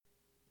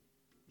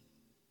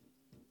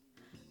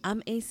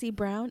I'm AC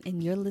Brown,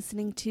 and you're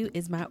listening to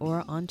Is My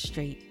Aura On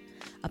Straight,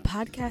 a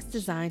podcast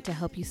designed to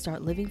help you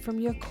start living from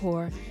your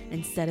core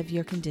instead of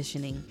your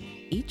conditioning.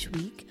 Each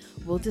week,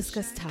 we'll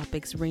discuss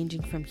topics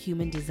ranging from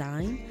human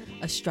design,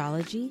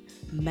 astrology,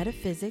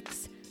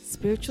 metaphysics,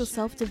 spiritual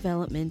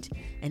self-development,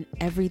 and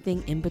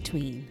everything in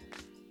between.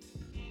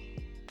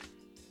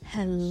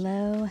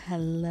 Hello,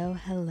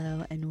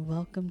 and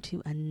welcome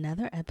to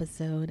another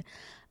episode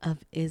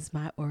of Is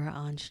My Aura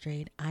On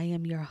Straight. I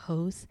am your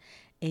host,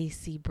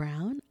 AC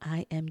Brown.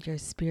 I am your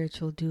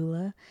spiritual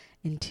doula,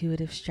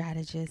 intuitive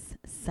strategist,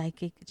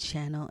 psychic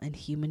channel, and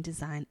human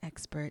design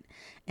expert,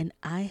 and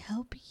I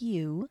help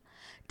you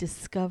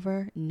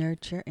discover,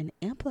 nurture, and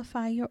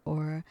amplify your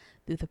aura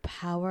through the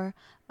power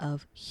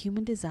of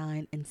human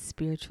design and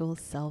spiritual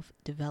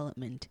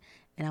self-development.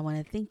 And I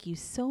want to thank you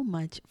so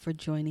much for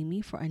joining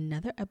me for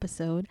another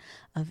episode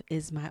of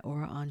Is My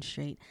Aura On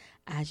Straight.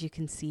 As you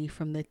can see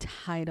from the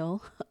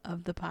title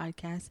of the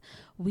podcast,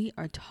 we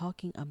are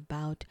talking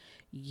about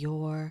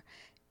your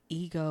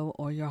ego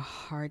or your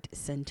heart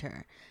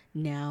center.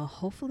 Now,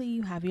 hopefully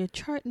you have your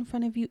chart in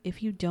front of you.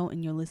 If you don't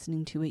and you're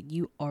listening to it,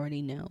 you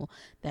already know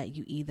that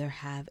you either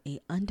have a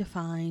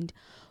undefined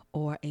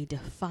or a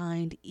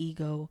defined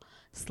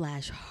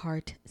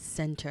ego/heart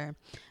center.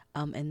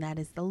 And that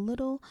is the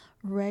little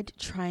red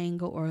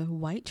triangle or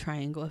white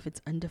triangle if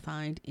it's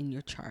undefined in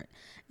your chart.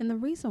 And the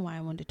reason why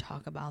I want to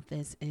talk about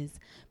this is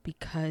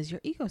because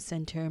your ego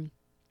center,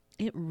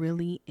 it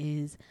really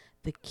is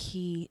the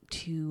key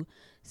to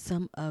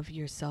some of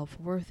your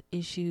self-worth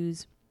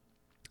issues.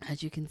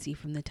 As you can see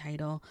from the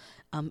title,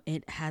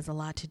 it has a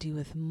lot to do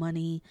with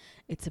money.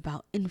 It's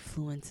about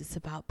influence. It's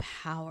about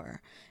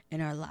power in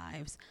our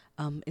lives.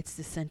 It's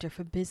the center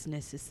for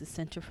business. It's the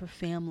center for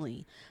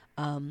family.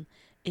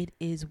 It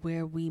is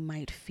where we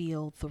might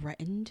feel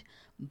threatened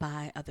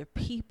by other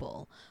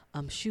people.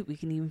 We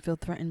can even feel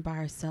threatened by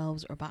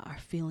ourselves or by our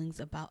feelings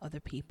about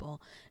other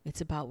people. It's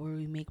about where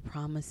we make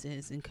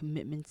promises and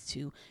commitments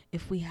to,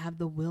 if we have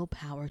the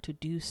willpower to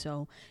do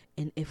so,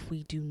 and if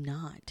we do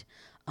not.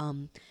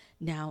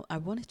 Now, I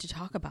wanted to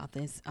talk about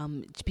this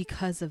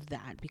because of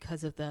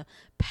the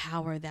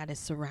power that is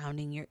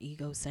surrounding your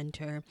ego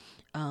center,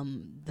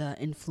 the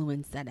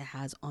influence that it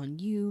has on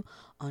you,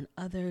 on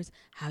others,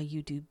 how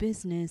you do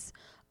business,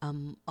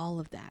 all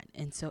of that.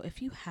 And so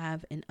if you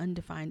have an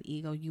undefined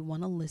ego, you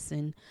want to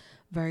listen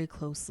very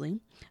closely.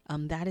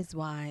 That is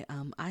why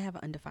I have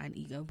an undefined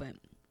ego, but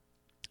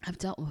I've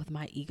dealt with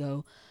my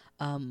ego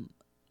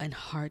and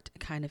heart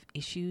kind of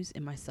issues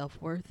in my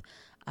self-worth.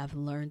 I've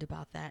learned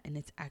about that, and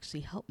it's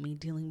actually helped me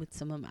dealing with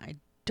some of my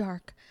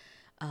dark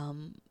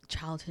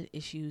childhood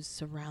issues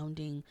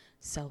surrounding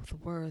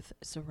self-worth,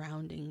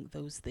 surrounding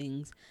those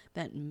things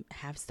that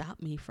have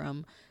stopped me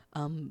from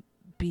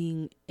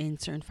being in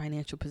certain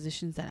financial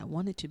positions that I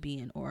wanted to be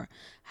in, or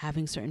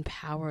having certain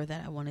power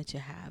that I wanted to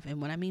have.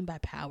 And what I mean by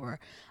power,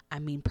 I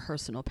mean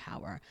personal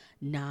power,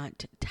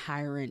 not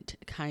tyrant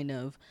kind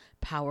of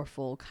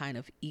powerful, kind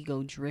of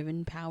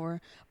ego-driven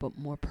power, but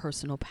more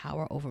personal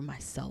power over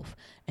myself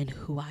and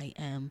who I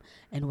am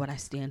and what I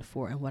stand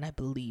for and what I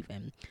believe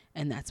in.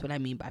 And that's what I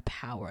mean by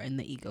power in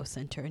the ego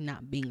center,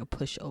 not being a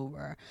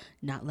pushover,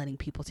 not letting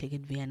people take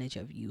advantage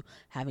of you,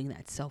 having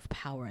that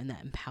self-power and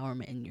that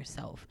empowerment in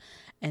yourself.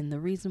 And the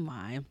reason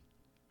why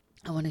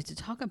I wanted to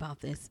talk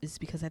about this is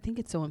because I think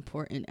it's so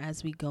important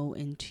as we go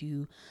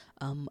into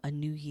a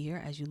new year.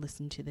 As you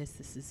listen to this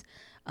is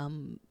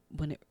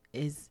when it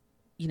is,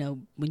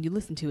 when you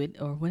listen to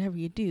it, or whenever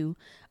you do,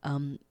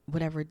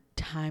 whatever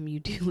time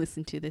you do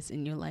listen to this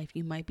in your life,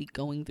 you might be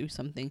going through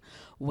something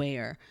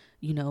where,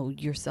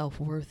 your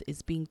self-worth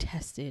is being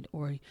tested,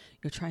 or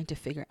you're trying to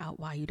figure out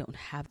why you don't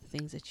have the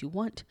things that you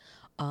want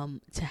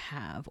to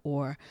have,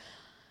 or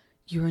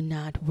you're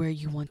not where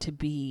you want to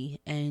be,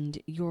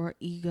 and your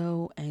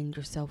ego and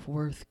your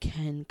self-worth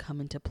can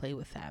come into play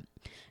with that.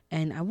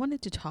 And I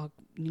wanted to talk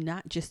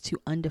not just to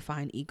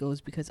undefined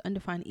egos, because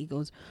undefined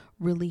egos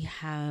really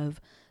have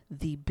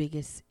the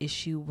biggest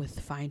issue with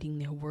finding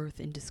their worth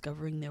and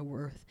discovering their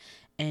worth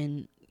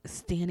and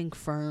standing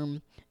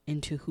firm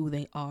into who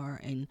they are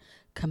and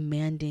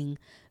commanding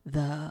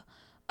the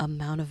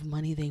amount of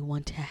money they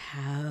want to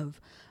have,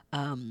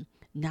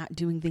 not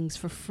doing things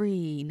for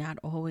free, not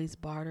always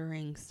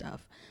bartering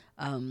stuff.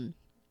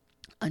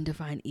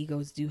 Undefined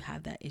egos do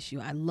have that issue.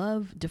 I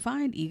love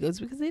defined egos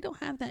because they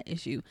don't have that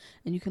issue,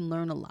 and you can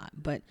learn a lot.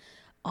 But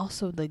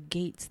also the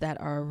gates that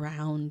are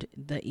around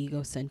the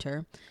ego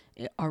center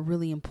are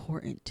really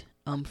important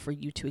for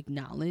you to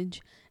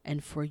acknowledge,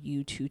 and for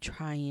you to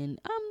try and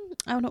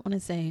I don't want to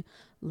say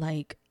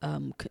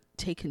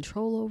take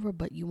control over,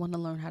 but you want to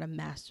learn how to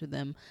master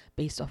them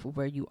based off of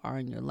where you are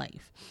in your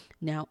life.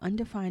 Now,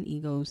 undefined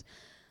egos,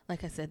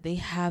 like I said, they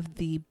have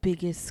the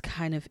biggest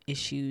kind of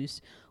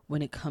issues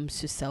when it comes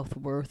to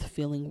self-worth,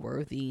 feeling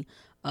worthy,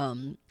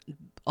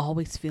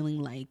 always feeling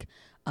like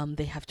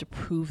they have to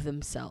prove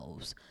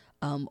themselves,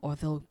 or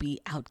they'll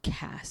be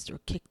outcast or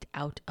kicked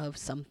out of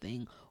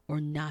something, or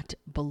not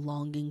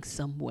belonging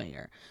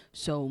somewhere.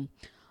 So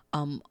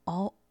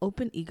all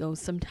open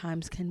egos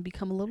sometimes can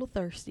become a little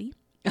thirsty,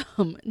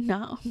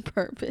 not on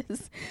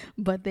purpose,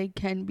 but they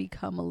can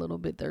become a little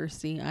bit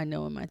thirsty. I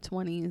know in my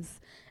 20s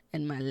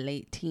and my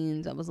late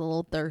teens, I was a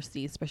little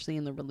thirsty, especially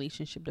in the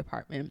relationship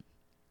department.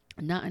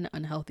 Not in an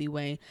unhealthy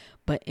way,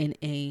 but in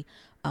a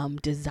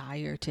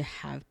desire to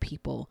have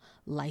people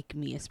like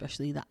me,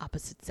 especially the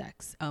opposite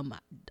sex.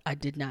 I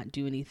did not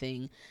do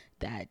anything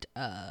that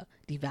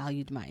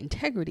devalued my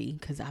integrity,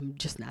 because I'm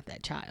just not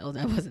that child.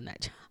 I wasn't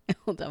that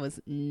child. I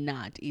was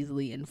not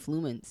easily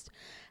influenced.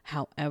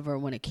 However,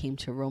 when it came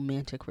to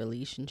romantic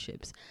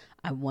relationships,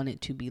 I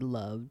wanted to be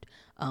loved.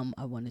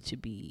 I wanted to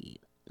be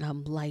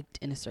liked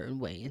in a certain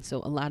way. And so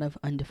a lot of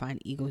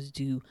undefined egos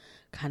do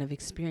kind of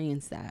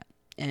experience that.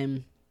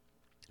 And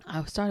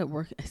I started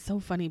working. It's so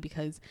funny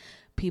because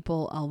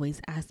people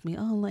always ask me,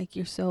 oh, like,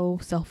 you're so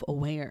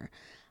self-aware.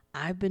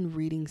 I've been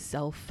reading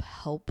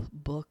self-help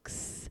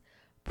books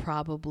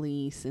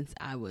probably since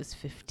I was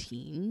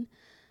 15.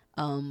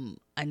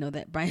 I know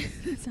that, Brian,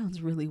 that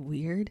sounds really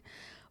weird,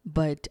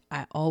 but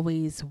I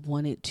always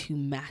wanted to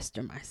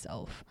master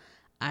myself.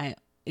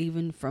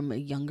 Even from a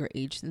younger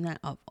age than that,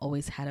 I've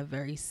always had a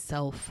very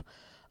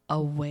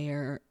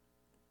self-aware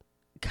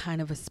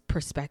kind of a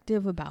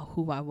perspective about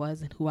who I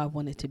was and who I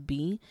wanted to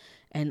be.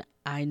 And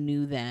I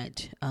knew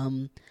that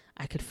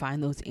I could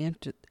find those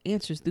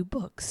answers through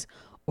books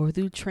or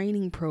through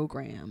training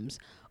programs,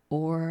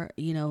 or,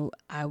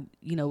 I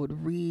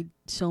would read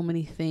so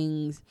many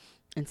things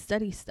and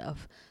study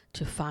stuff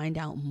to find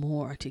out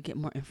more, to get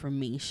more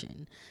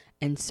information.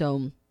 And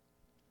so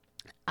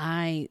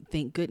I,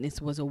 thank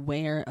goodness, was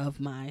aware of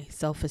my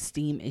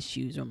self-esteem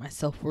issues or my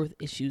self-worth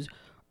issues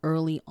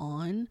early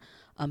on.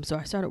 So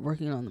I started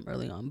working on them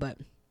early on. But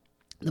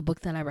the book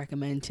that I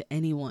recommend to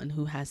anyone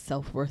who has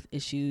self-worth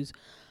issues,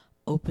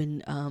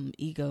 open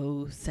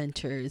ego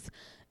centers,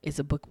 is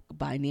a book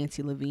by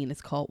Nancy Levine.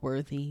 It's called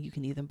Worthy. You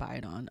can either buy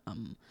it on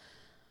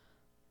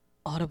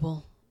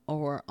Audible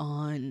or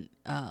on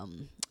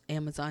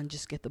Amazon.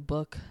 Just get the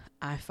book.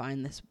 I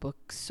find this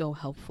book so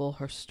helpful.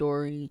 Her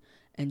story,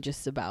 and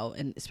just about,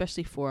 and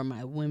especially for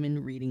my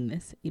women reading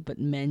this, but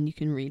men, you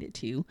can read it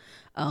too.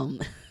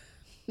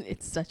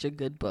 It's such a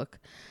good book.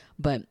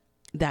 But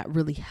that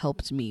really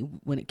helped me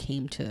when it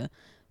came to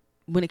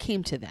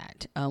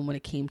that, when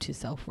it came to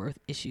self-worth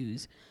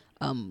issues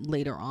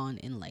later on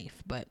in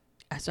life. But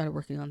I started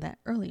working on that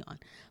early on.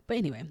 But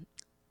anyway,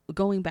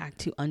 going back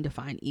to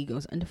undefined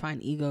egos,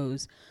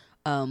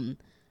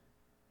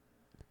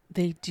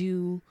 they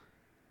do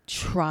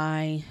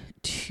try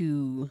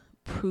to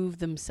prove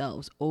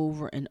themselves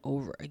over and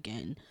over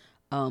again.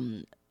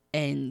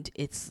 And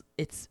it's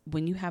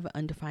when you have an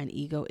undefined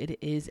ego,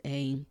 it's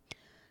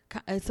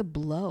a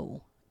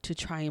blow to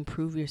try and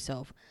prove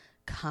yourself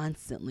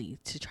constantly,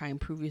 to try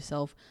and prove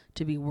yourself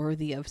to be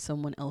worthy of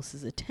someone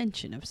else's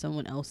attention, of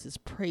someone else's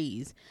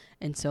praise.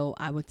 And so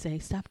I would say,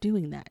 stop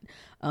doing that.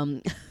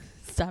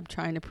 Stop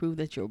trying to prove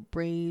that you're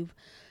brave.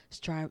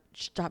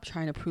 Stop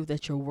trying to prove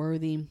that you're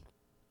worthy.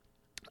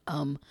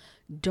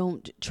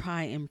 Don't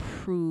try and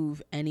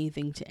prove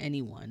anything to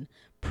anyone.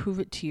 Prove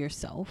it to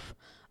yourself.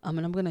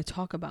 And I'm going to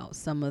talk about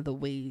some of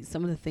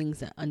the things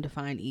that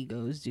undefined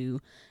egos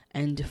do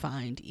and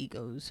defined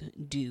egos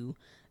do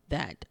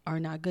that are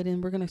not good.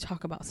 And we're going to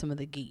talk about some of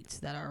the gates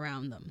that are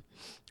around them.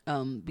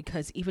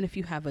 Because even if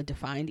you have a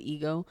defined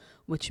ego,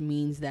 which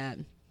means that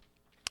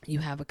you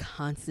have a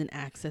constant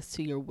access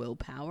to your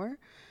willpower,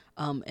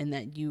 and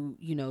that you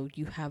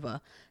have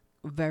a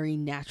very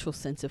natural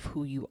sense of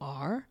who you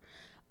are,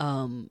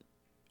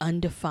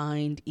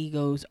 undefined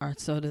egos are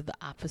sort of the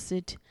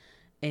opposite,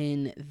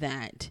 in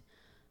that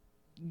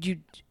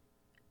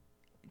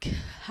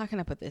how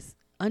can I put this?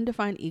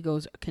 Undefined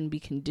egos can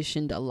be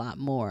conditioned a lot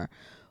more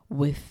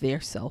with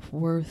their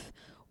self-worth,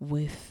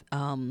 with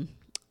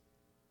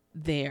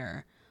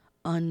their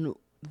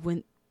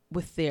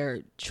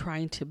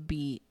trying to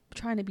be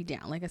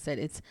down. Like I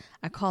said,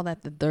 I call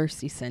that the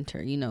thirsty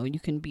center. You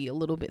can be a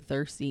little bit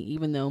thirsty,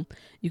 even though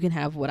you can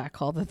have what I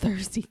call the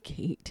thirsty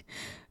gate.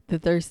 The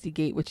thirsty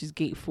gate, which is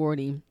gate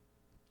 40,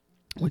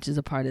 which is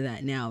a part of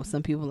that now.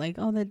 Some people are like,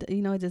 oh, that,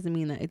 it doesn't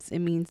mean that. It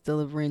means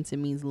deliverance. It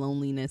means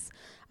loneliness.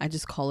 I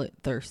just call it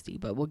thirsty,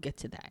 but we'll get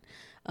to that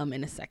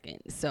in a second.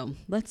 So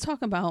let's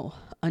talk about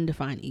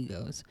undefined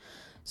egos.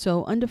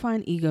 So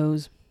undefined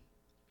egos,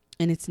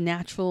 in its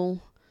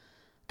natural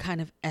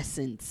kind of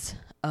essence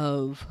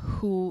of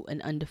who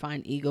an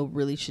undefined ego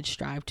really should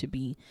strive to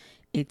be,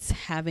 it's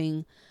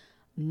having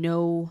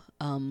no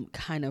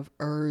kind of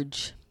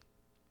urge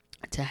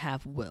to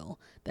have will.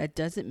 That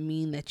doesn't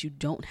mean that you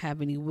don't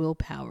have any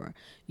willpower.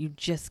 You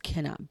just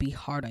cannot be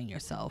hard on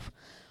yourself,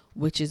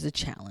 which is a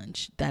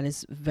challenge. That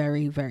is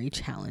very, very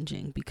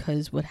challenging,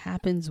 because what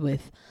happens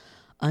with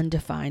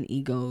undefined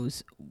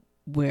egos,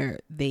 where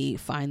they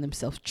find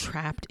themselves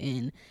trapped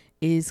in,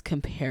 is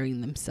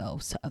comparing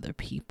themselves to other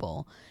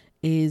people,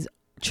 is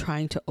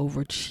trying to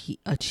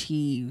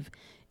overachieve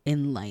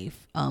in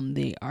life.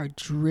 They are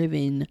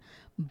driven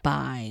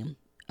by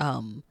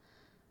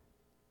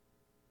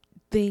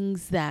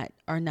things that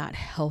are not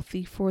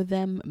healthy for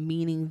them,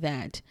 meaning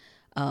that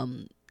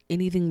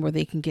anything where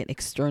they can get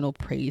external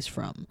praise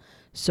from.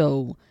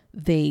 So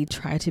they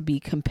try to be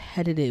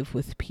competitive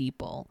with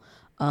people.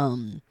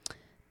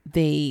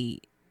 They,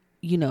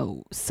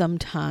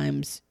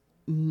 sometimes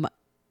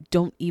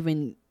don't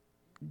even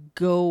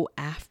go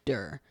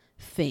after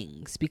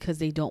things because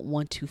they don't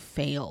want to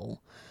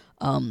fail.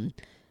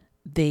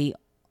 They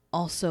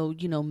also,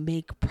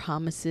 make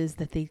promises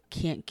that they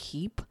can't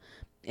keep.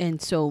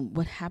 And so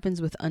what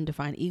happens with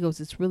undefined egos,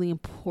 it's really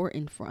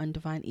important for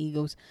undefined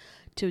egos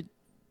to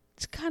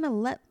kind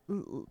of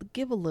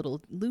give a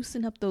little,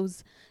 loosen up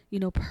those,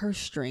 purse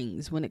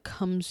strings when it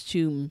comes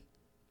to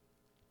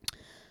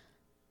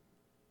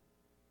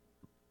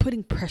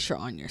putting pressure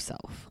on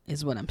yourself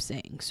is what I'm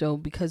saying. So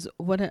because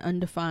what an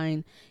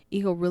undefined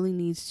ego really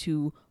needs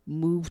to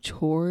move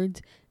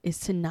towards is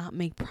to not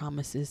make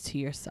promises to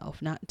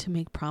yourself, not to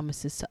make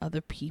promises to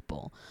other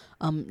people.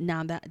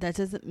 Now that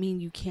doesn't mean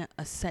you can't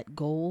set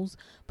goals,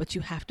 but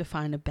you have to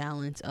find a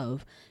balance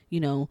of,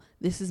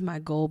 this is my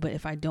goal, but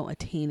if I don't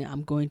attain it,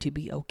 I'm going to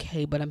be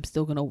okay, but I'm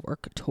still going to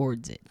work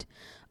towards it.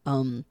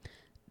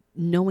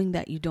 Knowing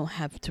that you don't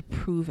have to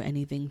prove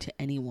anything to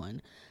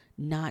anyone,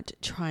 not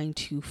trying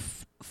to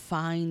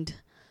find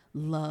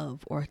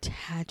love or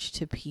attach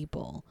to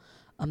people.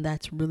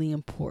 That's really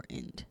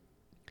important.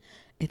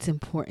 It's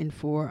important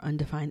for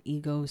undefined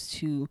egos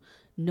to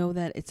know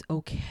that it's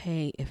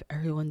okay if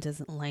everyone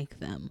doesn't like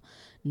them.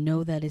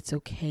 Know that it's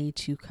okay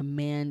to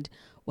command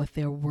what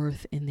they're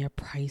worth in their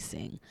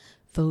pricing.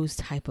 Those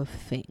type of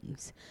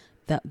things.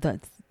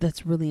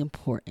 That's really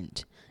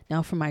important.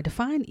 Now for my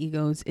defined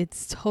egos,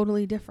 it's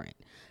totally different.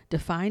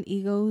 Defined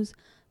egos,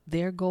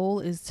 their goal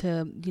is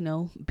to,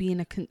 be in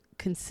a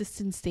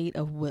consistent state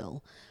of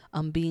will,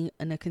 being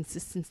in a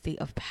consistent state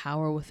of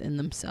power within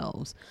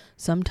themselves.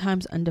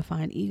 Sometimes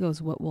undefined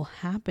egos, what will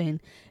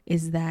happen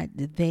is that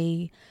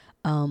they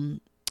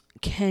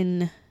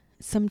can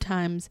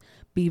sometimes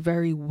be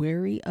very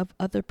wary of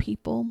other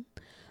people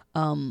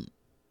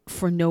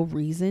for no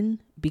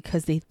reason,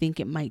 because they think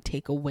it might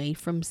take away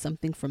from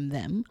something from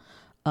them.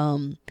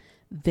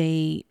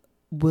 They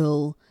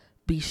will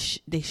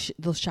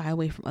they'll shy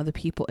away from other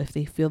people if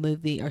they feel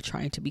that they are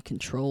trying to be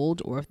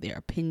controlled, or if their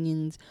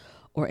opinions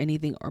or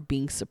anything are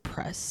being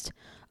suppressed.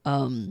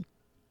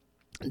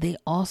 They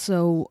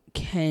also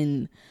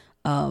can,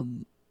 I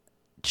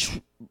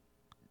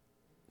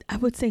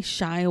would say,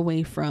 shy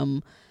away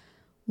from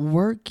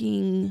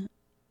working.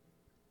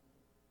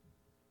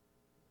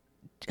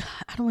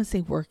 I don't want to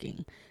say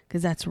working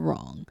because that's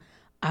wrong.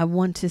 I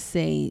want to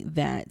say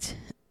that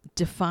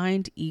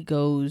defined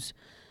egos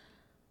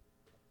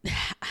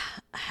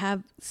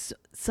have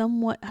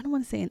somewhat, I don't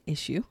want to say an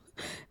issue.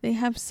 They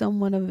have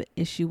somewhat of an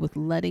issue with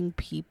letting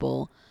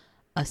people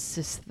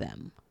assist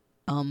them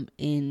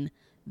in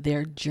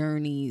their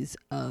journeys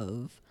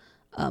of,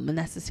 and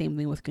that's the same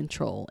thing with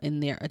control,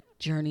 in their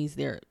journeys,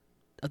 their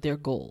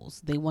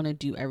goals. They want to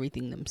do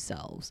everything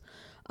themselves.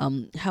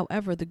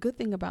 However, the good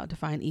thing about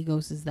defined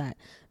egos is that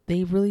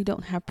they really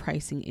don't have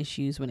pricing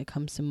issues when it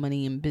comes to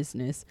money and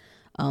business.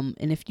 And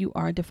if you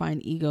are a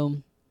defined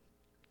ego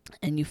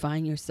and you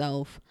find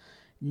yourself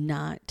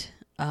not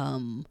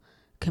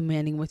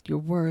commanding with your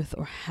worth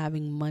or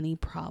having money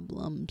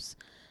problems,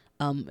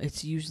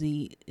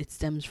 it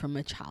stems from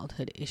a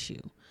childhood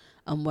issue.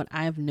 What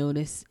I've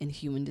noticed in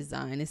human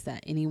design is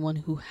that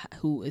anyone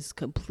who is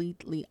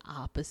completely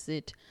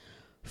opposite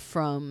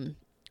from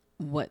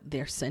what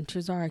their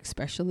centers are,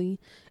 especially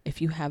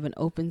if you have an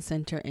open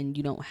center and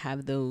you don't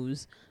have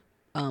those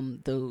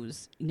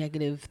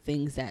negative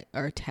things that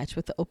are attached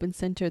with the open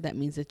center, that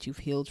means that you've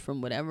healed from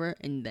whatever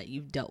and that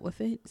you've dealt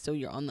with it. So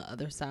you're on the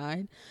other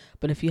side.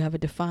 But if you have a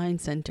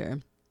defined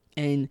center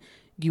and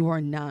you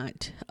are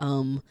not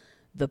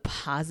the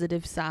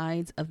positive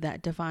sides of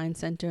that defined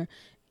center,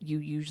 you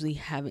usually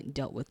haven't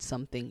dealt with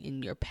something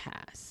in your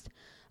past.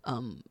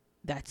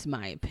 That's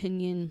my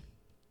opinion.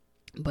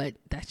 But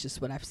that's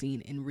just what I've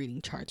seen in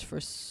reading charts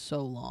for so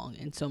long,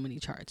 and so many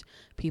charts.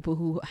 People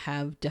who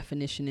have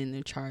definition in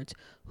their charts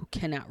who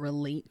cannot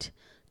relate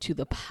to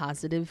the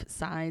positive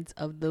sides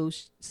of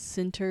those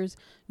centers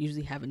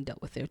usually haven't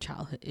dealt with their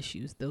childhood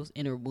issues, those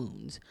inner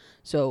wounds.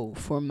 So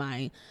for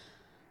my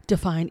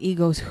defined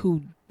egos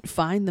who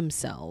find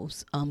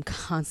themselves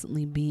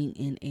constantly being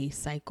in a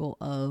cycle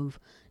of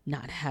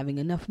not having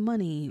enough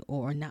money,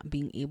 or not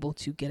being able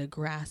to get a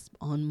grasp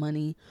on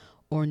money,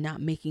 or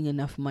not making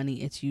enough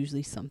money, it's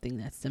usually something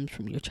that stems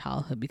from your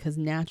childhood. Because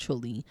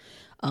naturally,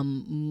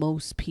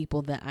 most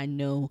people that I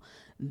know,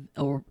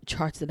 or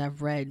charts that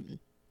I've read,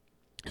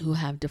 who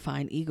have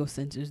defined ego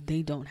centers,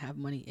 they don't have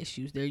money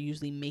issues. They're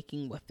usually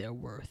making what they're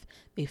worth.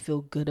 They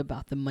feel good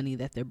about the money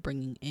that they're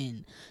bringing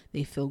in.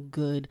 They feel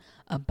good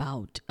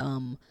about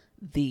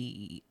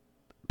the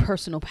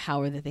personal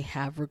power that they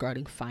have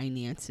regarding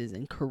finances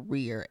and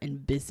career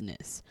and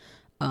business.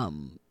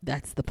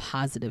 That's the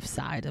positive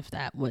side of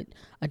that, what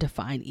a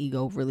defined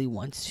ego really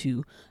wants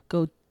to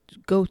go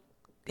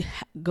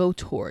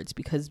towards,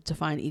 because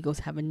defined egos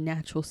have a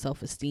natural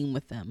self-esteem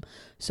with them.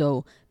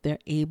 So they're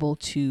able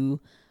to,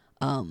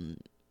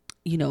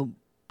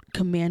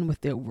 command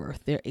with their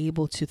worth. They're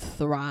able to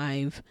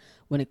thrive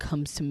when it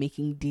comes to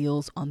making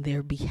deals on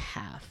their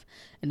behalf.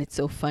 And it's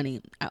so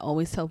funny. I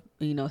always tell,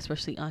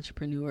 especially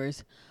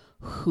entrepreneurs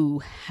who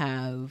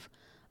have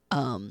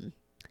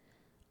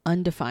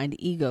undefined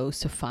egos,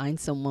 to find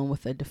someone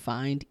with a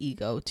defined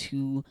ego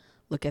to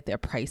look at their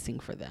pricing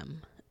for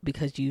them,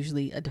 because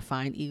usually a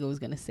defined ego is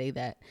going to say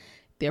that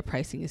their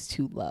pricing is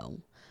too low.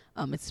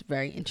 It's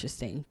very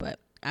interesting, but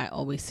I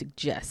always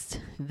suggest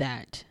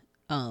that,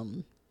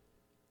 and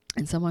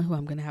someone who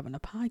I'm going to have on a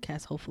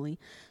podcast, hopefully,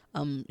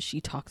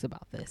 she talks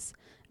about this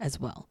as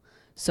well.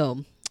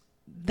 So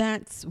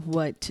that's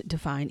what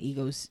defined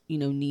egos,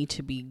 need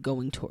to be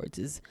going towards,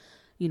 is,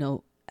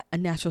 a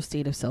natural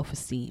state of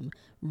self-esteem,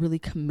 really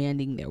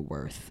commanding their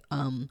worth.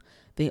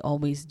 They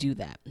always do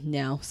that.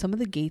 Now, some of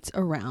the gates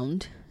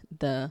around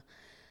the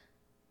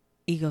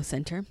ego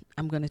center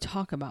I'm going to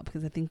talk about,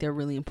 because I think they're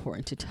really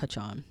important to touch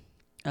on.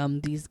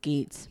 These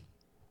gates,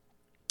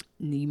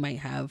 you might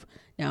have,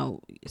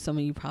 now some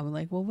of you probably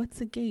like, well,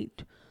 what's a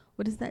gate?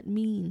 What does that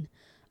mean?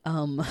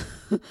 The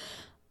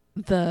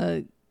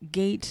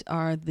gate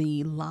are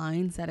the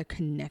lines that are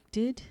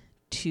connected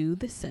to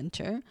the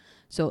center.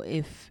 So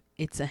if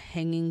it's a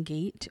hanging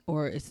gate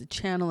or it's a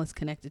channel that's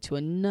connected to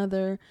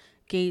another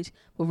gate,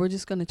 but we're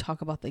just going to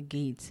talk about the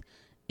gates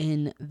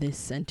in this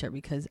center,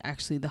 because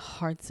actually the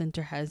heart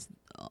center has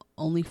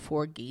only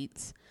 4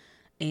 gates,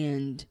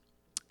 and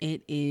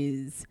it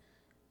is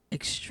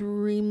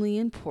extremely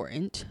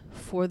important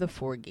for the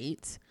 4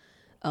 gates,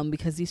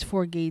 because these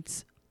 4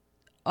 gates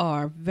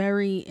are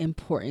very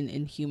important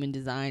in human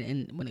design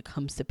and when it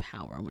comes to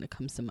power, when it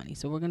comes to money.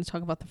 So we're going to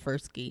talk about the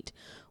first gate,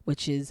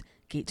 which is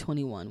gate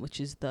 21, which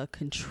is the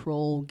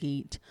control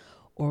gate,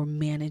 or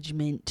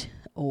management,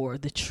 or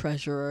the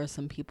treasurer,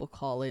 some people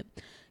call it.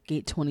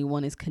 Gate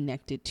 21 is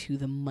connected to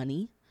the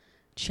money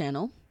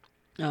channel.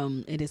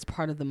 It is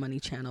part of the money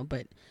channel,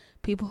 but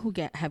people who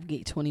have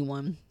gate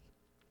 21,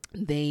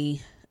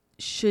 they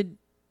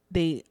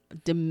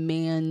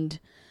demand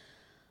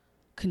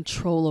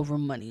control over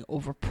money,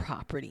 over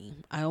property.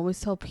 I always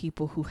tell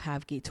people who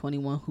have gate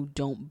 21 who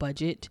don't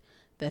budget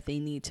that they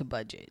need to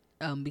budget,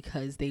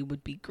 because they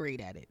would be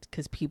great at it,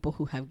 because people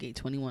who have gate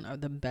 21 are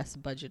the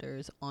best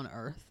budgeters on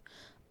earth,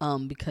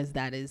 because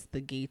that is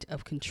the gate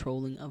of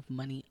controlling of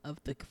money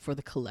for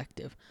the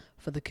collective,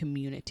 for the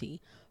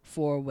community,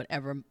 for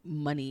whatever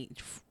money,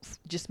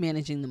 just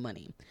managing the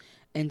money.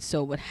 And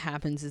so what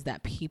happens is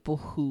that people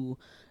who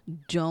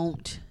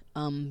don't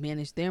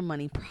manage their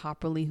money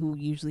properly, who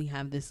usually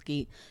have this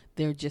gate,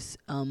 they're just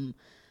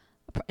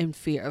in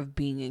fear of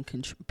being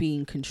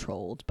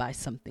controlled by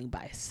something,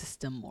 by a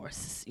system, or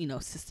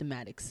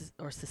systematic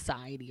or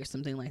society or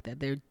something like that.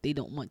 They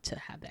don't want to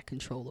have that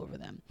control over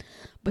them.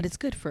 But it's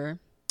good for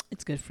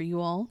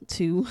you all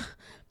to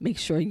make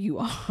sure you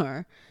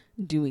are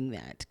doing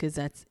that, because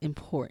that's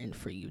important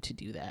for you to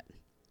do that.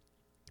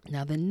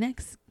 Now the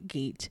next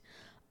gate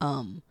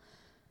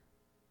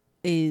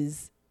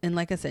is, and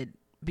like I said,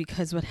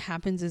 because what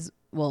happens is,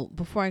 well,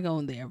 before I go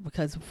in there,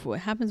 because what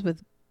happens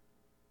with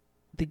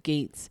the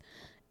gates,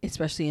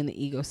 especially in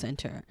the ego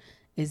center,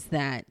 is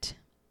that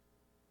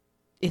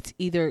it's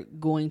either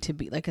going to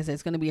be, like I said,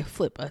 it's going to be a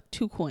flip, a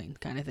 2-coin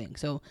kind of thing.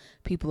 So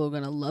people are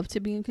going to love to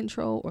be in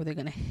control, or they're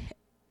going to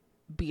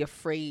be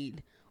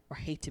afraid or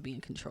hate to be in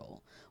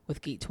control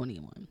with gate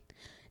 21.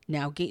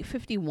 Now, gate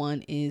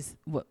 51 is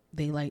what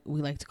we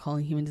like to call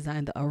in human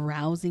design the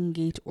arousing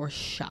gate, or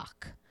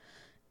shock.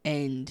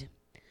 And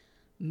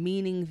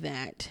meaning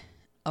that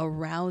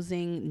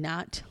arousing,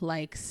 not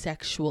like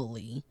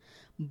sexually,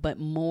 but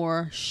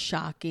more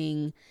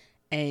shocking,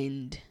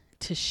 and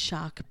to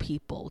shock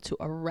people, to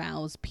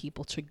arouse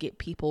people, to get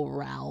people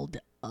riled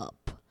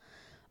up.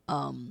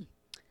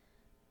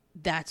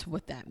 That's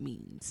what that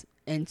means.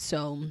 And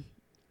so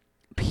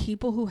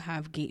people who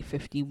have gate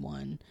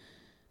 51,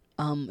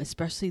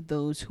 especially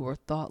those who are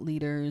thought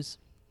leaders,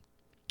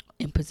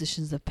 in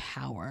positions of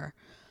power,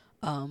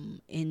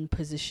 in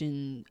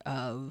position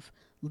of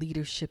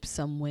leadership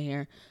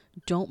somewhere,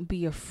 don't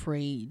be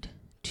afraid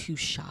to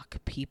shock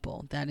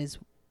people. That is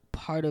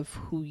part of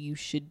who you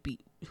should be,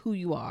 who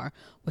you are,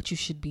 what you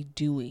should be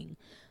doing,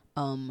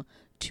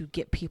 to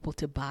get people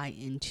to buy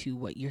into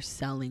what you're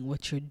selling,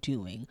 what you're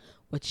doing,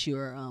 what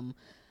you're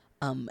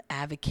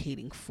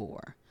advocating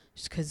for.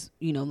 Just because,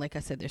 like I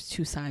said, there's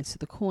 2 sides to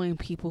the coin.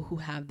 People who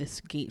have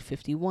this gate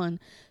 51,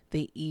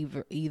 they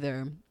either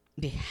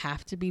they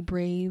have to be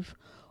brave,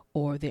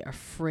 or they're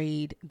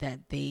afraid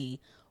that they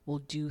will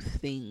do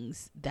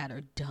things that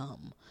are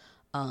dumb,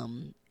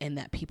 and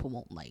that people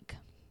won't like.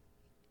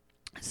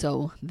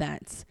 So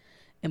that's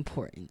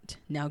important.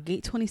 Now,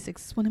 gate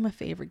 26 is one of my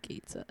favorite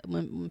gates.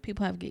 When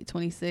people have gate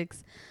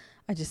 26,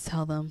 I just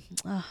tell them,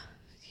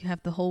 you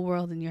have the whole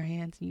world in your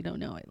hands and you don't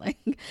know it.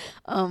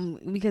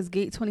 Because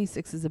gate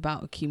 26 is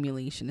about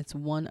accumulation. It's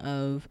one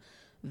of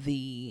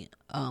the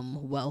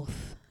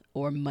wealth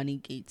or money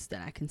gates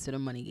that I consider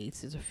money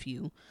gates. There's a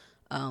few,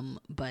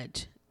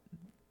 but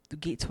the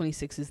gate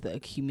 26 is the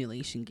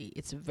accumulation gate.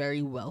 It's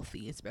very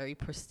wealthy. It's very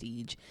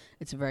prestige.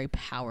 It's a very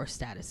power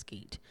status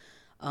gate.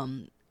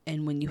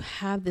 And when you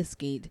have this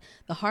gate,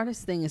 the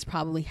hardest thing is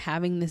probably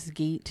having this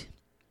gate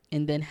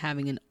and then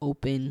having an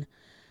open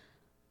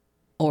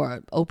 /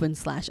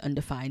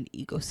 undefined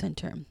ego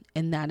center.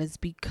 And that is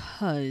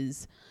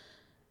because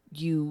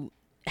you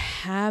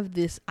have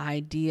this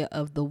idea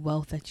of the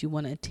wealth that you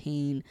want to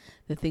attain,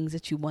 the things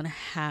that you want to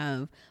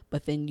have,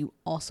 but then you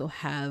also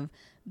have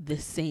the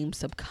same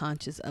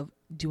subconscious of,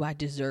 do I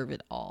deserve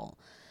it all?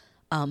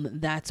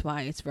 That's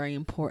why it's very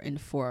important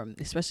for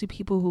especially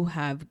people who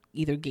have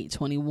either gate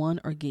 21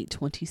 or gate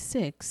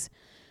 26,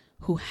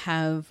 who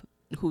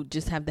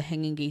just have the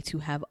hanging gates, who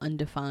have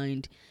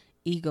undefined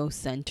ego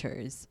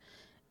centers,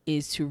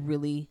 is to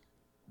really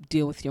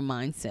deal with your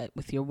mindset,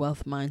 with your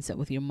wealth mindset,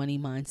 with your money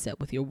mindset,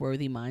 with your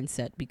worthy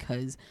mindset,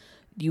 because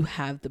you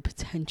have the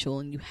potential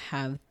and you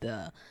have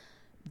the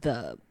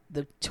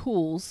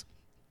tools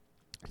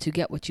to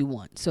get what you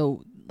want.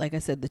 So like I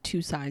said, the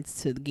two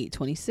sides to the gate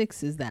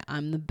 26 is that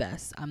I'm the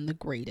best, I'm the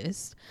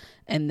greatest.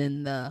 And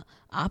then the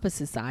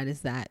opposite side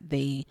is that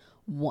they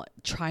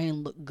try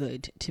and look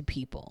good to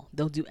people.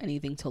 They'll do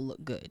anything to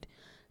look good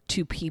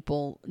to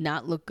people,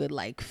 not look good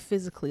like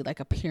physically,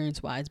 like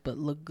appearance wise, but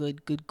look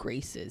good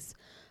graces,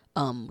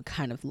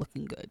 kind of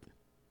looking good.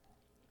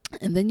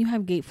 And then you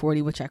have gate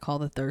 40, which I call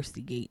the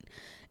thirsty gate.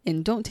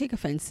 And don't take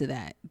offense to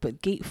that,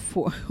 but gate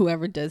 4,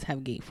 whoever does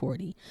have gate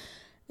 40.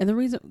 And the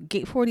reason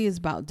gate 40 is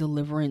about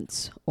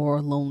deliverance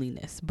or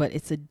loneliness, but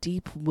it's a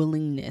deep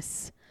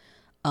willingness,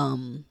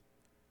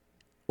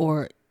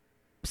 or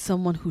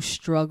someone who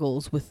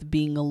struggles with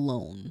being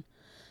alone.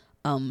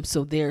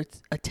 So they're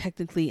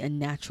technically a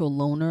natural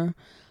loner,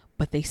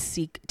 but they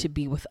seek to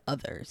be with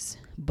others.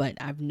 But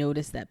I've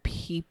noticed that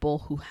people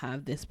who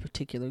have this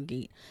particular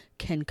gate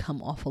can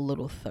come off a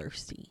little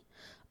thirsty.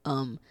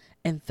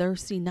 And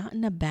thirsty, not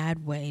in a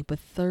bad way, but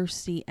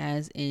thirsty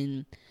as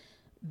in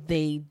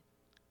they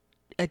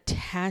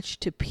attach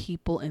to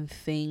people and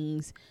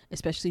things,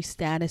 especially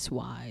status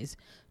wise,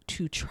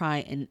 to try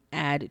and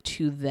add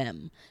to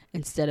them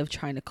instead of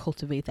trying to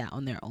cultivate that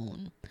on their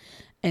own.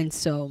 And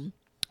so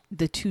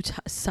the two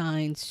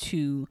signs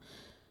to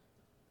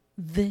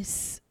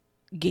this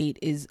gate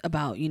is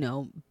about,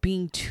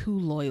 being too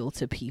loyal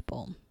to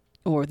people,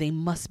 or they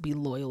must be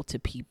loyal to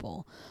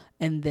people.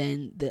 And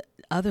then the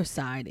other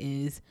side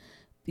is,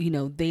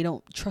 they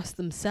don't trust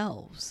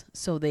themselves.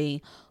 So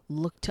they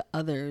look to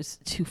others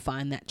to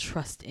find that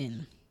trust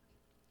in.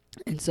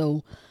 And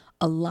so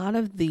a lot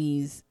of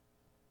these,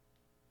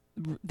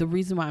 the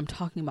reason why I'm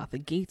talking about the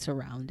gates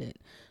around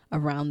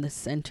the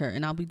center,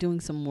 and I'll be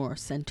doing some more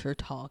center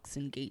talks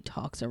and gate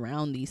talks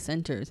around these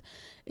centers,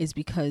 is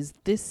because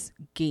this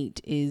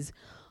gate is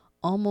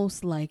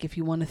almost like, if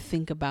you want to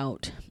think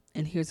about,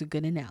 and here's a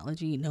good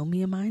analogy, you know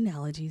me and my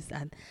analogies,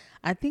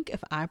 I think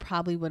if I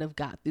probably would have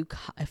got through,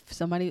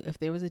 if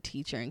there was a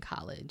teacher in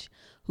college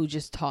who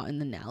just taught in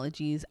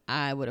analogies,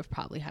 I would have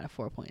probably had a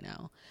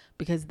 4.0,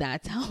 because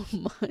that's how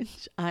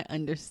much I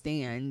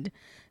understand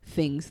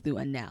things through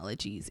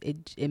analogies.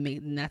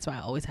 And that's why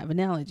I always have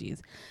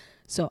analogies.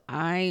 So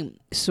I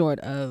sort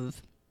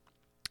of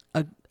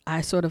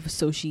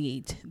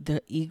associate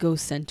the ego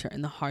center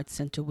and the heart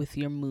center with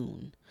your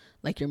moon,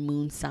 like your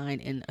moon sign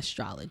in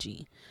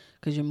astrology,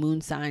 because your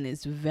moon sign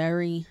is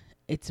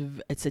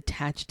it's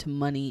attached to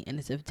money, and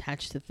it's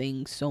attached to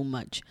things so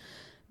much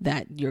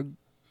that your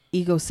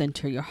ego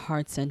center, your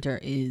heart center,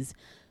 is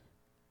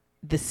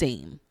the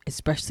same,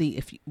 especially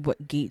if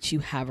what gates you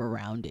have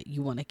around it.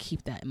 You want to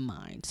keep that in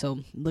mind.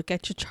 So look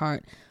at your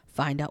chart,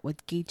 find out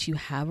what gates you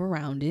have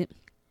around it,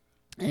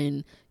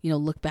 and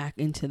look back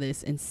into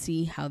this and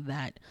see how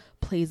that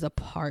plays a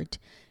part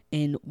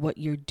in what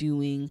you're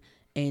doing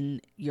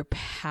and your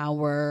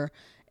power,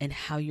 and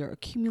how you're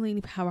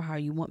accumulating power, how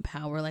you want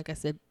power. Like I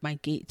said, my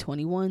gate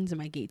 21s and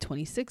my gate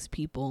 26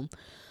 people,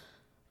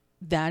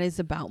 that is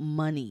about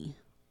money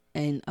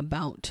and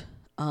about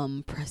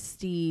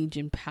prestige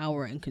and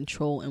power and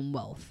control and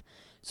wealth.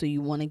 So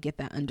you want to get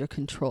that under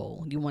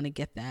control. You want to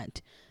get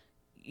that,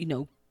 I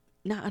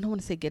don't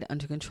want to say get it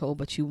under control,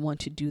 but you want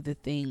to do the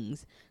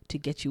things to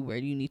get you where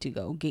you need to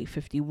go. Gate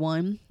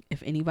 51,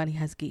 if anybody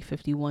has gate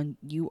 51,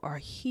 you are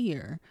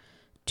here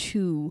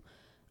to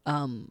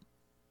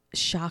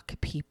shock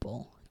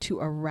people, to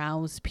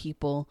arouse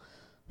people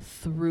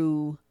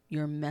through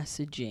your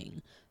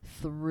messaging,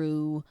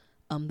 through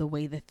the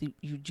way that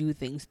you do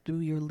things, through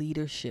your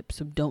leadership.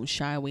 So don't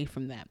shy away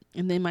from that.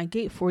 And then my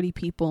gate 40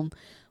 people,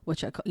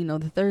 which I call,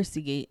 the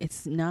thirsty gate,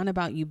 it's not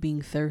about you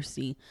being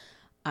thirsty.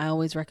 I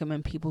always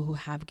recommend people who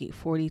have gate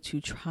 40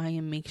 to try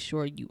and make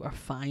sure you are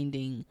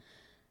finding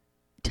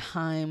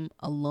time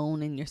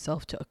alone in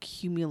yourself to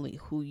accumulate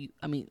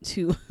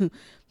to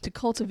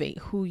cultivate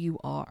who you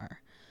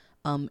are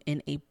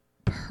in a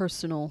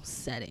personal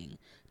setting,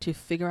 to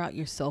figure out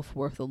your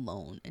self-worth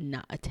alone and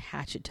not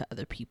attach it to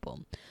other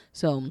people.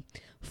 So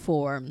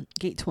for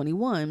gate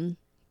 21,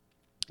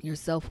 your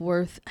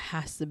self-worth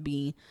has to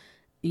be,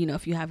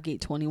 if you have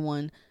gate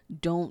 21,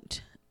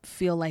 don't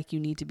feel like you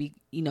need to be,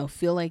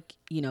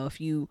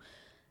 if you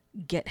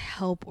get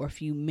help or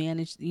if you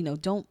manage,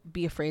 don't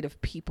be afraid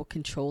of people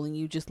controlling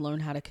you. Just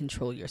learn how to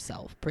control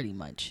yourself, pretty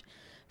much.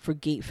 for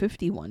gate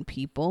 51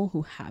 people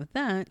who have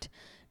that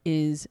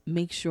is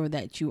make sure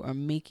that you are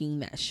making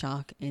that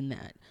shock and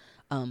that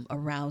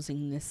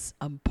arousingness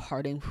a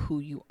part of who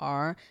you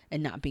are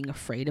and not being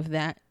afraid of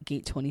that.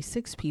 Gate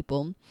 26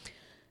 people,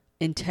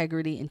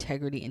 integrity,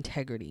 integrity,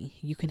 integrity.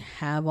 You can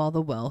have all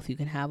the wealth, you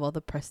can have all the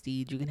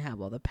prestige, you can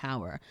have all the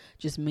power.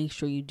 Just make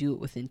sure you do it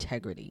with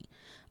integrity.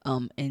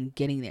 And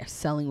getting there,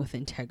 selling with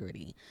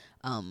integrity,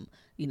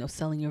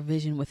 selling your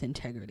vision with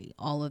integrity.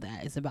 All of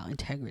that is about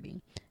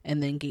integrity.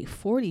 And then gate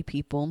 40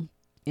 people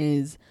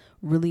is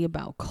really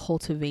about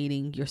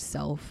cultivating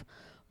yourself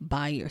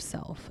by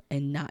yourself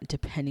and not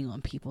depending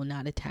on people,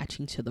 not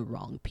attaching to the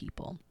wrong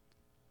people.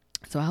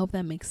 So I hope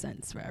that makes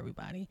sense for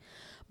everybody.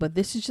 But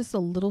this is just a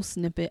little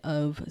snippet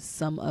of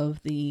some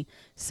of the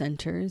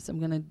centers. I'm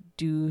going to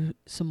do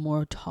some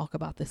more talk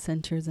about the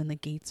centers and the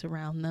gates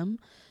around them.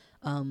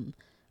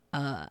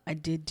 I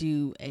did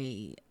do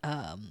I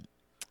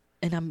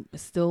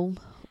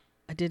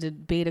did a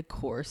beta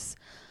course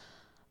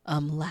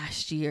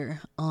last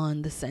year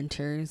on the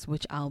centers,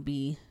 which I'll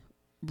be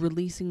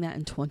releasing that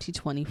in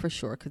 2020 for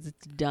sure, because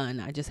it's done.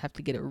 I just have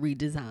to get it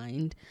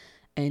redesigned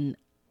and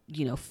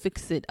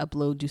fix it,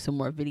 upload, do some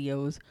more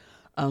videos.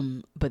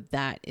 But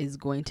that is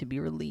going to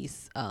be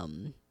released.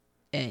 And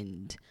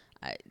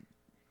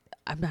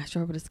I'm not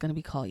sure what it's going to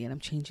be called yet. I'm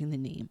changing the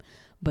name,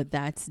 but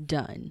that's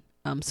done.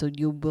 So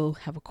you will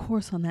have a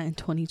course on that in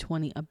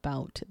 2020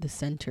 about the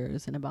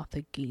centers and about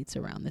the gates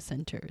around the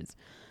centers,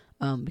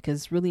 because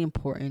it's really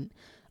important.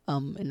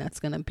 And that's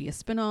going to be a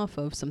spinoff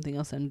of something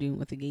else I'm doing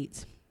with the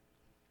gates.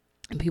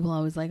 And people are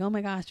always like, oh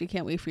my gosh, you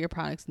can't wait for your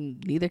products.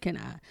 And neither can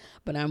I,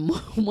 but I'm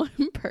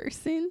one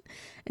person.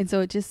 And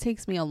so it just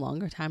takes me a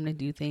longer time to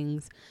do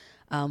things,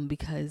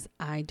 because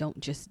I don't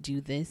just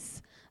do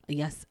this.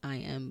 Yes, I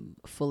am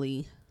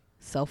fully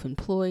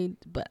self-employed,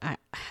 but I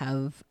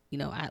have,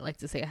 I like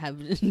to say I have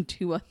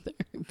 2 other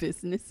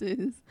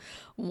businesses.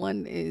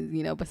 One is,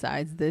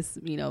 besides this,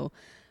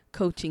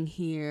 coaching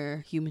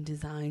here, human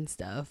design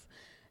stuff,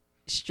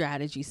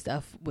 strategy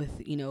stuff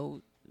with,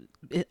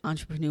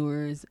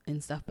 entrepreneurs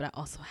and stuff. But I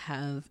also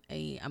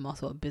I'm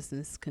also a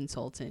business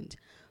consultant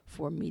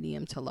for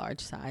medium to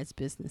large size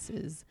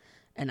businesses.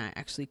 And I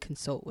actually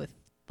consult with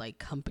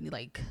company,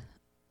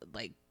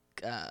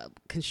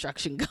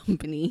 construction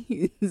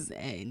companies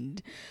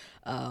and,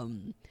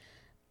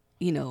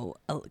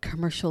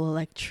 commercial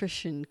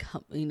electricians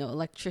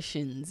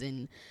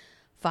and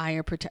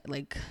fire protect,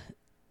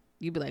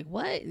 you'd be like,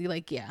 what? You're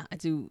like, yeah, I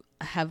do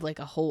have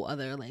a whole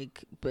other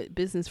but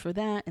business for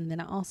that. And then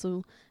I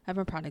also have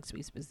a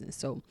products-based business.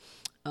 So,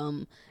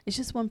 it's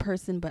just one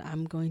person, but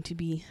I'm going to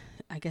be,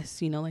 I guess,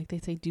 like they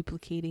say,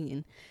 duplicating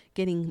and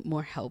getting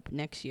more help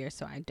next year.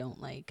 So I don't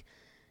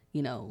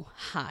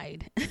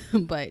hide,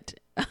 but,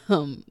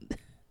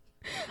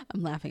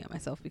 I'm laughing at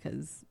myself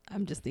because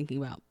I'm just thinking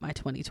about my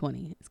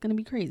 2020. It's going to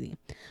be crazy.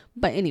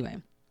 But anyway,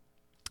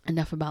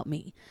 enough about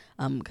me,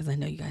 because I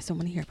know you guys don't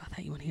want to hear about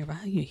that. You want to hear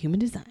about your human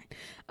design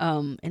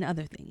and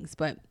other things.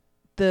 But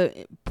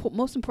the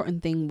most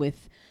important thing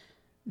with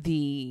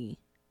the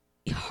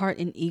Heart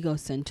and Ego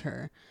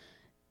Center,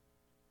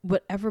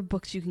 whatever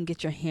books you can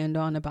get your hand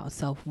on about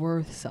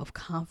self-worth,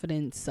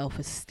 self-confidence,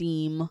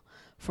 self-esteem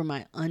for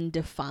my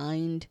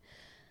undefined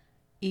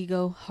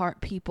ego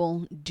heart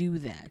people, do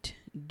that.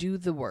 Do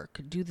the work,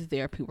 do the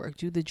therapy work,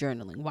 do the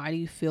journaling. Why do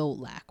you feel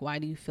lack? Why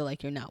do you feel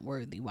like you're not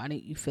worthy? Why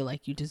don't you feel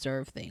like you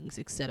deserve things,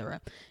 etc.?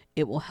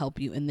 It will help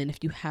you. And then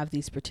if you have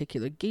these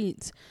particular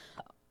gates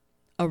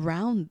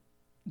around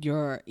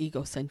your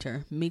ego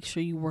center, make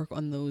sure you work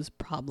on those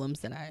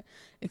problems that I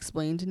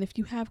explained. And if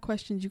you have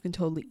questions, you can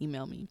totally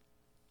email me.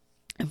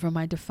 And for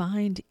my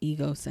defined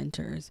ego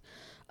centers,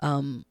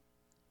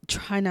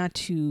 try not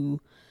to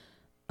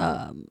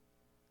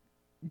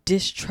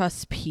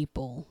distrust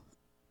people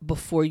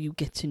before you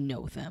get to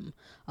know them.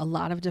 A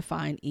lot of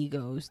defined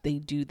egos, they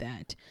do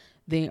that.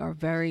 They are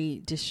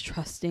very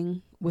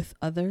distrusting with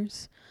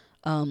others,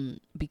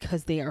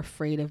 because they are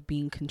afraid of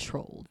being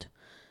controlled.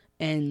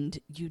 And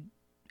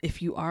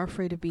if you are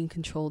afraid of being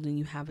controlled and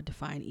you have a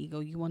defined ego,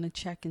 you want to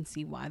check and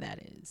see why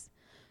that is.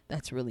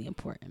 That's really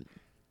important.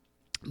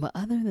 But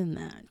other than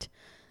that,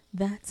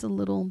 that's a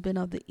little bit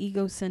of the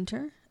ego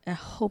center. I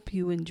hope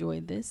you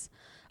enjoyed this.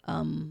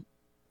 I'll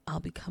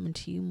be coming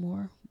to you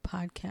more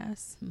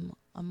podcasts.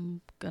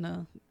 I'm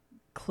gonna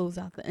close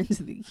out the end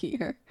of the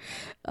year.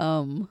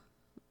 I'm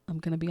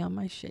gonna be on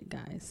my shit,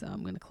 guys. So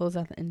I'm gonna close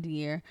out the end of the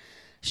year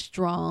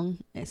strong.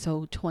 And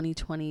so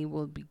 2020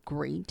 will be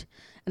great.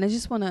 And I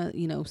just want to,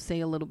 say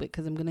a little bit,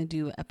 because I'm gonna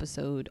do an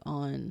episode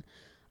on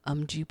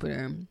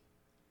Jupiter.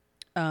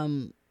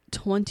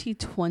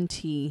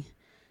 2020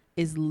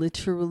 is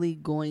literally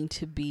going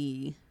to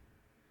be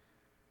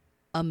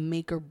a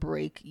make or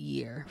break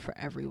year for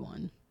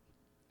everyone.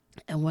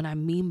 And what I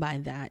mean by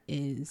that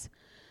is,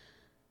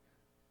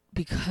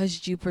 because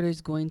Jupiter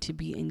is going to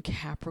be in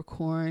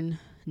Capricorn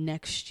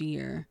next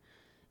year,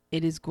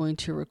 it is going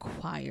to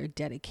require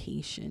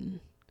dedication,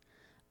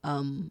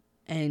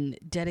 and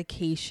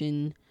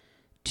dedication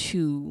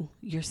to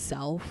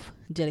yourself,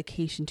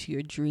 dedication to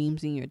your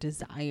dreams and your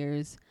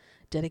desires,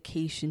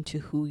 dedication to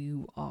who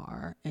you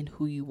are and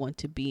who you want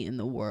to be in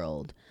the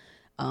world.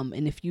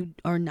 And if you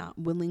are not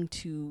willing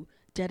to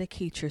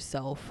dedicate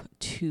yourself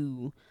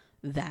to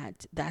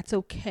that, that's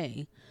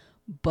okay.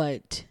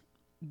 But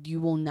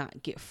you will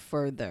not get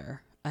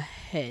further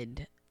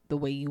ahead the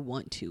way you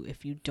want to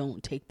if you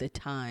don't take the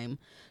time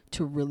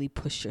to really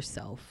push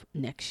yourself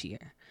next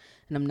year.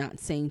 And I'm not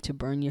saying to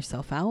burn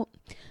yourself out.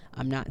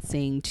 I'm not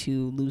saying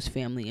to lose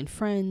family and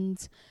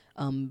friends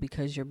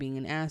because you're being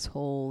an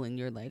asshole and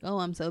you're like, oh,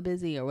 I'm so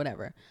busy or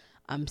whatever.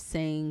 I'm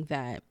saying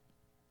that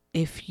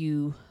if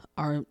you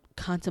are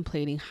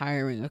contemplating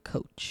hiring a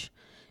coach,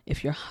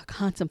 if you're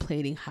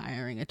contemplating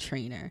hiring a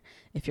trainer,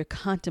 if you're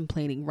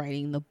contemplating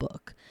writing the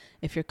book,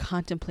 if you're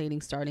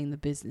contemplating starting the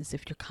business,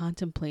 if you're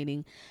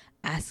contemplating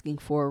asking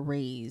for a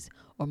raise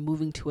or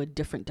moving to a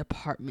different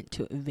department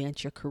to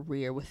advance your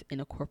career within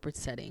a corporate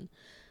setting,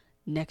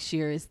 next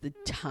year is the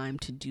time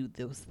to do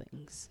those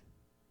things.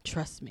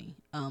 Trust me.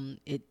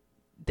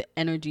 The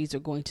energies are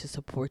going to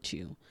support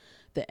you.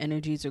 The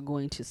energies are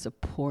going to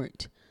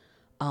support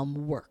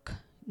work.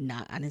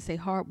 I didn't say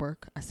hard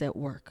work. I said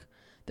work.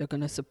 They're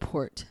going to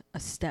support a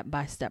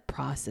step-by-step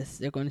process.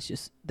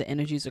 The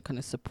energies are going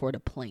to support a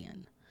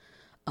plan.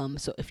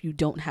 So if you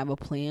don't have a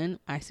plan,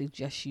 I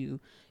suggest you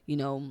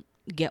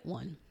get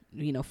one.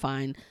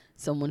 Find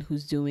someone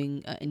who's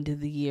doing an end of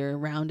the year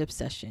roundup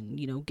session,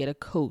 get a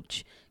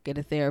coach, get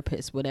a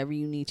therapist, whatever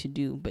you need to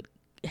do, but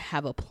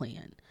have a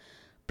plan,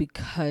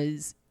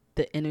 because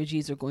the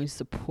energies are going to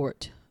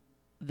support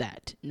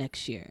that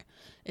next year.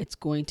 It's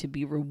going to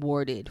be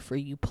rewarded for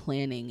you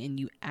planning and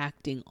you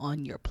acting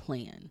on your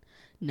plan,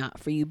 not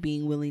for you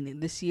being willing.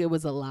 This year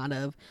was a lot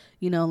of,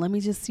 let me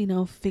just,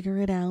 figure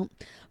it out,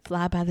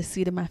 fly by the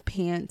seat of my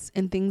pants,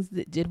 and things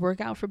that did work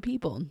out for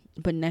people.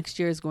 But next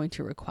year is going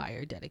to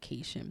require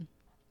dedication.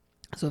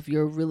 So if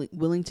you're really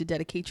willing to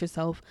dedicate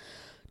yourself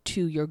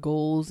to your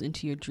goals and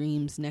to your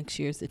dreams, next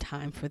year is the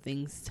time for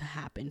things to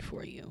happen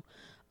for you.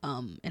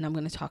 And I'm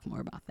going to talk more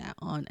about that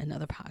on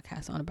another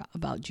podcast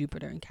about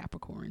Jupiter and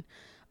Capricorn.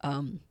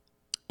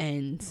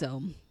 And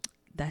so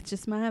that's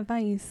just my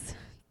advice.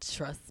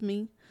 Trust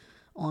me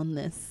on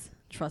this.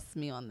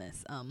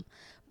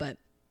 But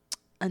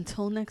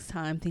until next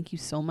time, thank you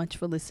so much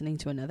for listening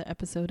to another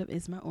episode of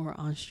Is My Aura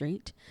on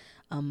Straight.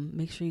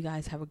 Make sure you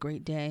guys have a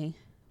great day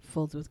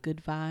filled with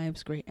good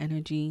vibes, great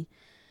energy.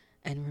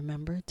 And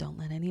remember, don't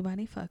let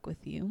anybody fuck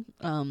with you,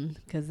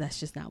 because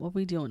that's just not what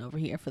we're doing over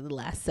here for the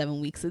last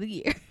 7 weeks of the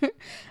year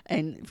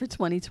and for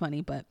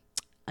 2020. But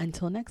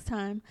until next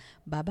time,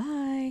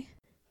 bye-bye.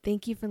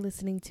 Thank you for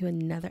listening to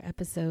another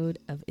episode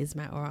of Is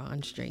My Aura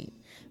on Straight.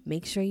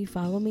 Make sure you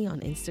follow me on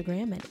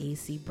Instagram at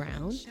AC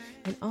Brown,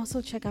 and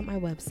also check out my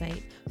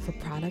website for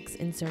products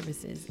and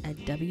services at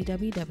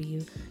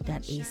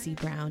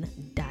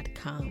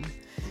www.acbrown.com.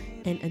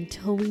 And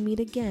until we meet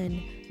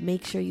again,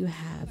 make sure you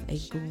have a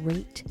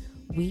great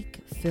week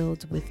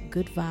filled with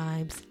good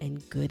vibes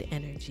and good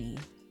energy.